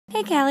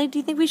Hey Callie, do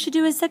you think we should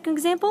do a second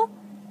example?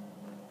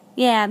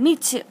 Yeah, me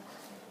too.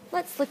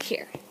 Let's look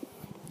here.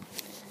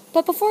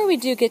 But before we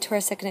do get to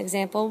our second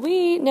example,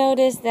 we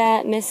notice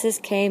that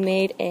Mrs. K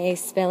made a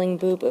spelling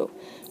boo-boo.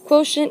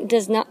 Quotient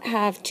does not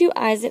have two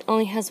I's, it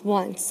only has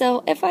one.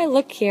 So if I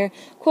look here,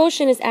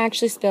 quotient is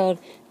actually spelled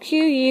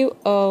Q-U-O-T-I-E-N-T.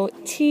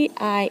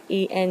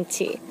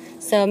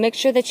 So make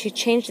sure that you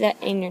change that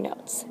in your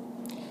notes.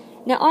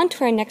 Now on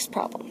to our next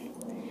problem.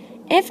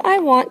 If I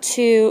want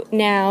to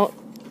now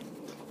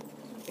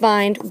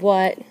find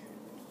what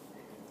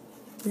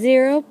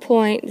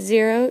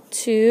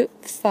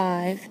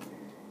 0.025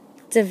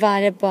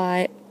 divided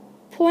by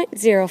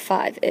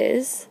 0.05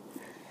 is,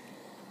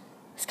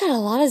 it's got a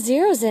lot of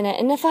zeros in it.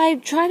 And if I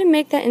try to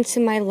make that into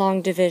my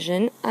long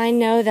division, I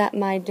know that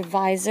my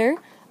divisor,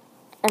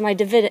 or my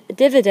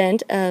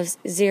dividend of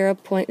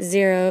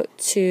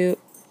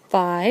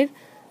 0.025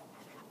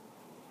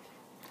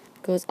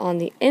 goes on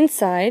the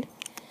inside,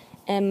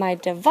 and my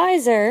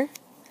divisor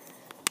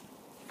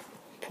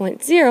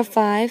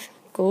 0.05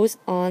 goes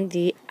on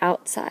the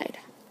outside.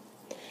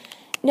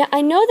 Now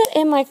I know that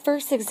in my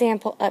first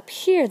example up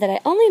here that I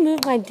only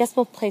moved my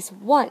decimal place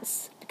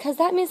once, because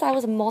that means I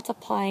was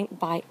multiplying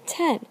by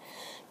 10.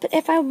 But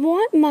if I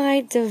want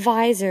my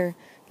divisor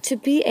to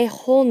be a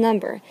whole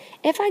number,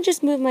 if I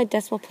just move my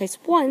decimal place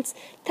once,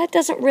 that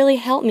doesn't really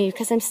help me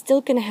because I'm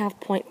still going to have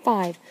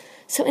 0.5.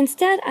 So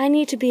instead I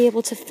need to be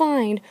able to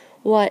find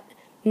what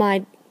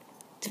my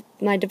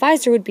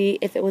divisor would be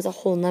if it was a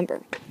whole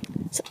number.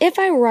 So if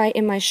I write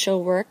in my show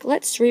work,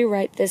 let's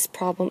rewrite this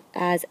problem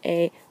as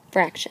a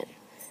fraction.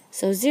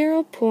 So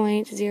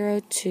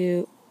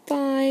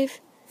 0.025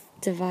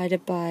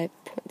 divided by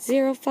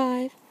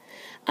 0.05.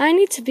 I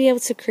need to be able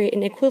to create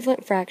an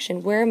equivalent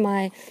fraction where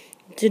my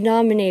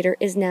denominator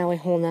is now a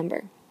whole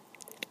number.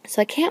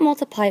 So I can't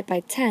multiply it by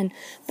 10,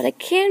 but I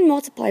can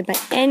multiply by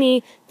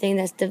anything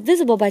that's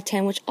divisible by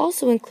 10, which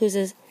also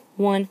includes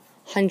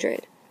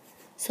 100.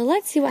 So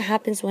let's see what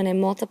happens when I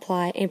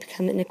multiply and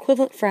become an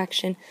equivalent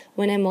fraction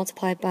when I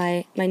multiply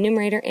by my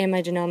numerator and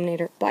my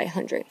denominator by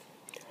 100.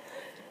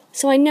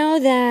 So I know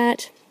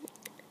that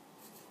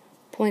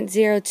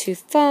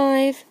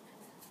 0.025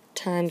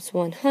 times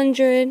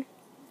 100,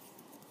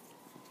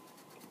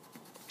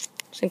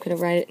 so I'm going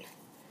to write it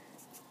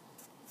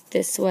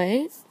this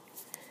way,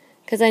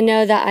 because I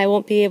know that I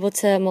won't be able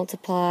to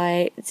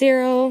multiply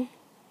 0,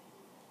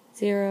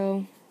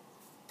 0,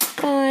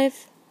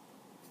 5,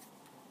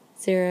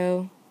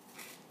 0,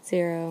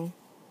 0,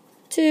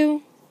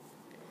 2.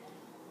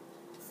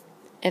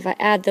 If I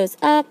add those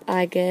up,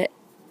 I get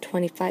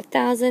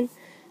 25,000.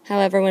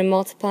 However, when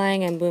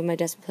multiplying, I move my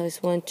decimal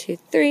place 1, 2,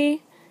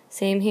 3.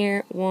 Same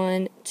here,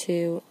 1,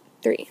 2,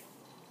 3.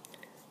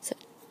 So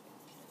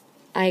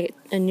I get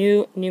a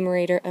new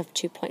numerator of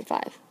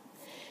 2.5.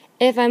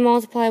 If I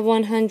multiply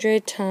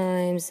 100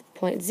 times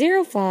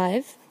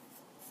 0.05,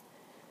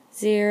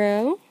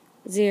 0,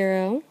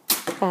 0,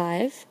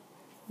 5,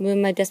 move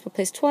my decimal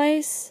place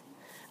twice,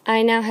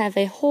 I now have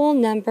a whole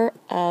number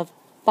of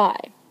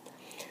 5.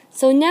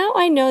 So now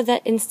I know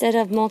that instead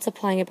of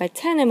multiplying it by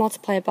 10, I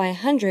multiply it by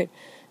 100.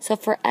 So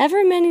for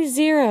ever many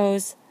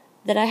zeros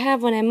that I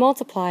have when I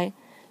multiply,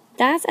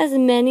 that's as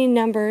many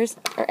numbers,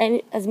 or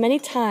as many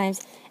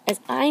times as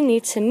I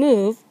need to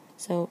move.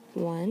 So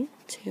 1,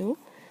 2.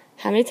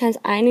 How many times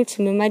I need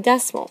to move my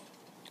decimal?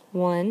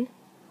 1,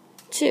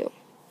 2.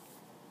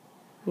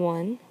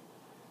 1,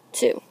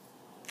 2.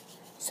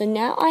 So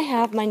now I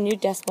have my new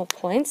decimal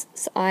points.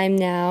 So I'm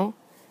now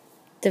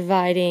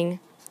dividing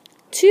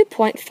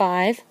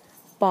 2.5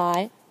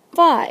 by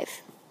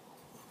 5.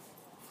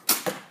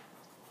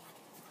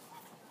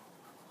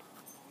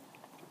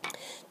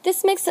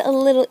 This makes it a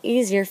little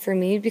easier for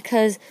me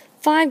because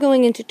 5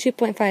 going into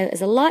 2.5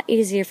 is a lot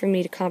easier for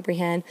me to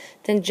comprehend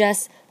than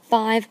just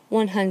 5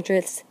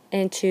 100ths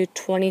into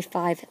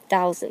 25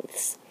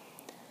 thousandths.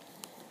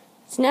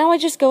 So now I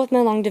just go with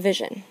my long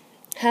division.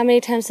 How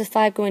many times does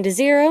 5 go into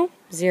 0?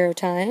 0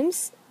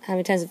 times. How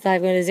many times does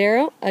 5 go into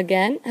 0?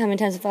 Again. How many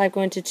times does 5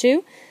 go into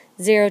 2?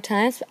 0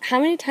 times. How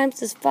many times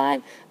does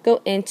 5 go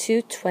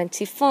into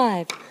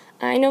 25?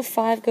 I know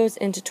 5 goes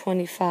into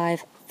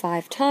 25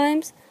 5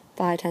 times.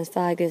 5 times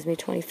 5 gives me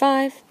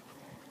 25.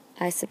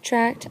 I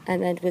subtract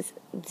and then with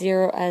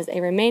 0 as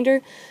a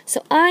remainder.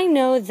 So I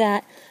know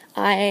that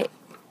I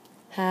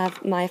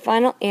have my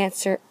final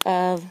answer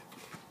of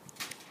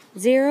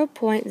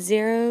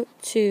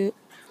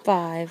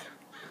 0.025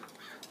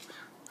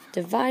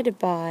 divided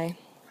by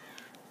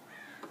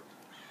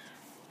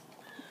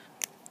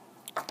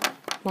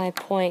my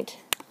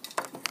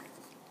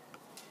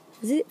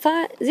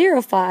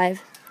 0.05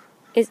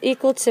 is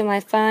equal to my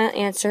final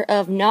answer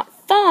of not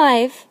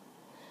 5,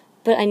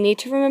 but I need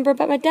to remember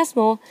about my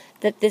decimal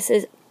that this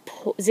is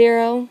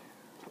 0.5.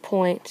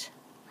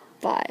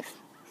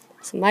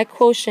 So my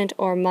quotient,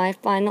 or my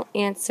final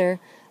answer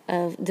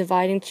of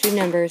dividing two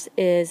numbers,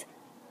 is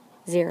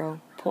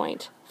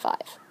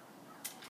 0.5.